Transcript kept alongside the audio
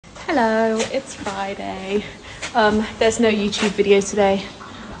Hello, it's Friday. There's no YouTube video today.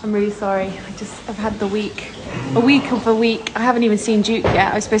 I'm really sorry. I've had a week of a week. I haven't even seen Duke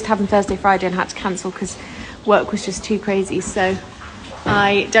yet. I was supposed to have him Thursday, Friday and had to cancel because work was just too crazy. So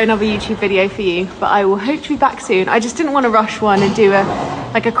I don't have a YouTube video for you, but I will hope to be back soon. I just didn't want to rush one and do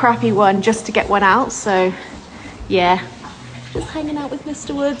a crappy one just to get one out. So yeah, just hanging out with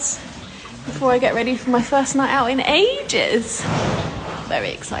Mr. Woods before I get ready for my first night out in ages.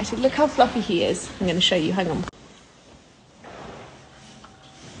 Very excited. Look how fluffy he is. I'm going to show you. Hang on.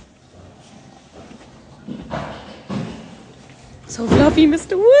 So fluffy,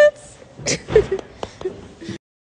 Mr. Woods.